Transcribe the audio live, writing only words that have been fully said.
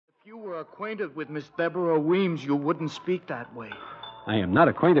you were acquainted with Miss Deborah Weems, you wouldn't speak that way. I am not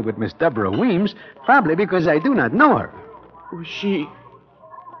acquainted with Miss Deborah Weems, probably because I do not know her.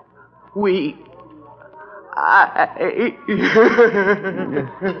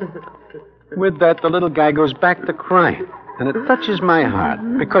 With that, the little guy goes back to crying, and it touches my heart,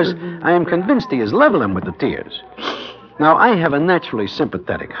 because I am convinced he is leveling with the tears. Now, I have a naturally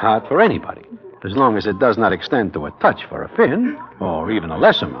sympathetic heart for anybody, as long as it does not extend to a touch for a fin, or even a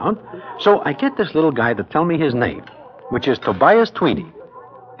less amount. So I get this little guy to tell me his name, which is Tobias Tweedy.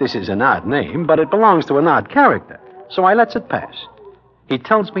 This is an odd name, but it belongs to an odd character, so I lets it pass. He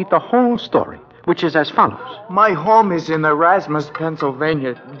tells me the whole story, which is as follows. My home is in Erasmus,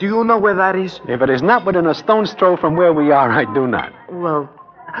 Pennsylvania. Do you know where that is? If it is not within a stone's throw from where we are, I do not. Well,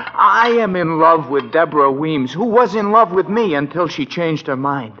 I am in love with Deborah Weems, who was in love with me until she changed her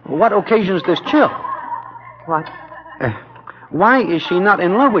mind. What occasions this chill? What? Why is she not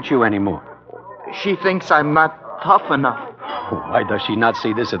in love with you anymore? She thinks I'm not tough enough. Why does she not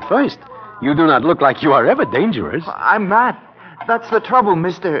see this at first? You do not look like you are ever dangerous. I'm not. That's the trouble,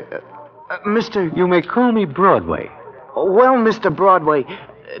 Mr. You may call me Broadway. Well, Mr. Broadway,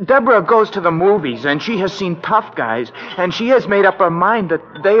 Deborah goes to the movies, and she has seen tough guys, and she has made up her mind that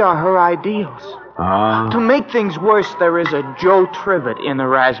they are her ideals. To make things worse, there is a Joe Trivett in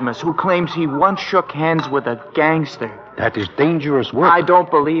Erasmus who claims he once shook hands with a gangster. That is dangerous work. I don't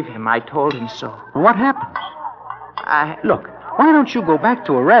believe him. I told him so. What happens? Look, why don't you go back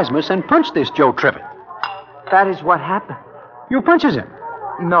to Erasmus and punch this Joe Trivett? That is what happened. You punches him?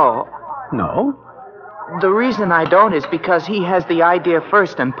 No. No? The reason I don't is because he has the idea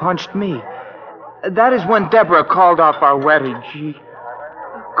first and punched me. That is when Deborah called off our wedding. She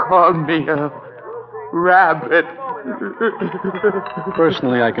called me a rabbit.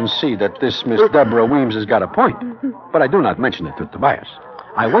 Personally, I can see that this Miss Deborah Weems has got a point, but I do not mention it to Tobias.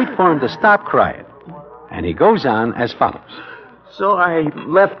 I wait for him to stop crying, and he goes on as follows. So I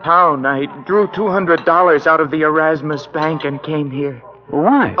left town. I drew $200 out of the Erasmus bank and came here.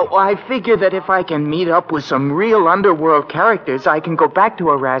 Why? Oh, I figure that if I can meet up with some real underworld characters, I can go back to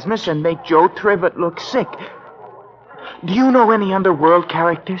Erasmus and make Joe Trivett look sick. Do you know any underworld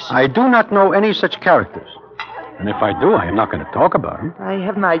characters? I do not know any such characters. And if I do, I am not going to talk about them. I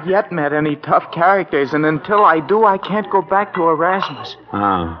have not yet met any tough characters, and until I do, I can't go back to Erasmus.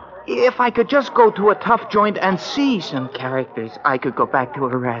 If I could just go to a tough joint and see some characters, I could go back to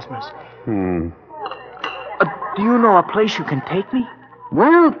Erasmus. Do you know a place you can take me?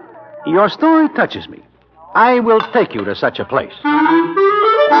 Well, your story touches me. I will take you to such a place.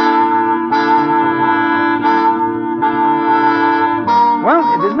 Well,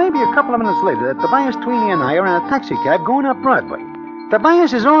 it is maybe a couple of minutes later that Tobias Tweeny and I are in a taxi cab going up Broadway.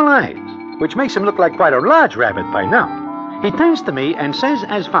 Tobias is all eyes, which makes him look like quite a large rabbit by now. He turns to me and says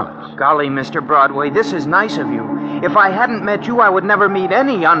as follows. Golly, Mr. Broadway, this is nice of you. If I hadn't met you, I would never meet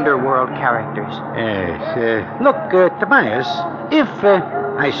any underworld characters. Look, Tobias, if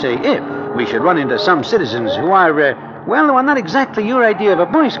we should run into some citizens who are, who are not exactly your idea of a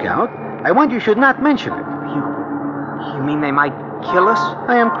Boy Scout, I want you should not mention it. You mean they might kill us?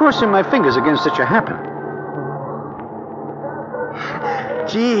 I am crossing my fingers against such a happening.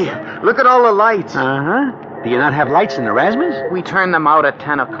 Gee, look at all the lights. Do you not have lights in Erasmus? We turn them out at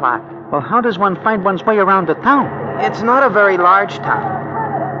 10 o'clock. Well, how does one find one's way around the town? It's not a very large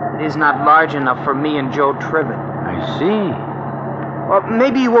town. It is not large enough for me and Joe Trivett. I see. Well,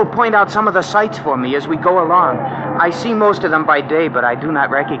 maybe you will point out some of the sights for me as we go along. I see most of them by day, but I do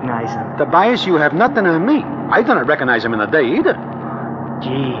not recognize them. Tobias, you have nothing on me. I do not recognize them in the day either.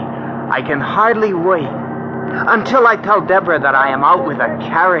 Gee, I can hardly wait until I tell Deborah that I am out with a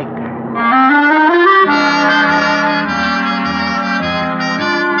character.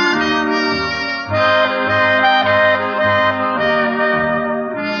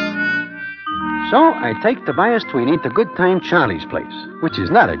 So I take Tobias Tweeny to Good Time Charlie's place, which is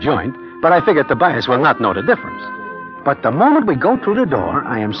not a joint, but I figure Tobias will not know the difference. But the moment we go through the door,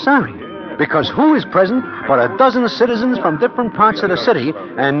 I am sorry, because who is present but a dozen citizens from different parts of the city,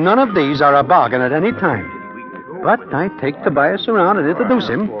 and none of these are a bargain at any time. But I take Tobias around and introduce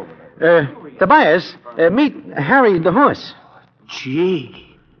him. Tobias, meet Harry the horse. Gee.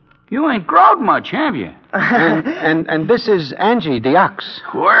 You ain't growed much, have you? and this is Angie the ox.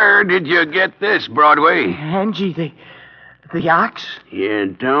 Where did you get this, Broadway? Angie the ox? You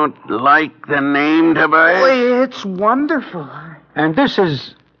don't like the name, Tobias? Oh, it's wonderful. And this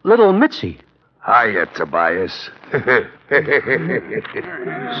is little Mitzi. Hiya, Tobias.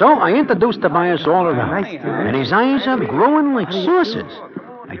 So I introduce Tobias all around, and his eyes are growing like saucers.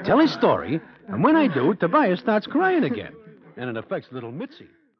 I tell his story, and when I do, Tobias starts crying again, and it affects little Mitzi.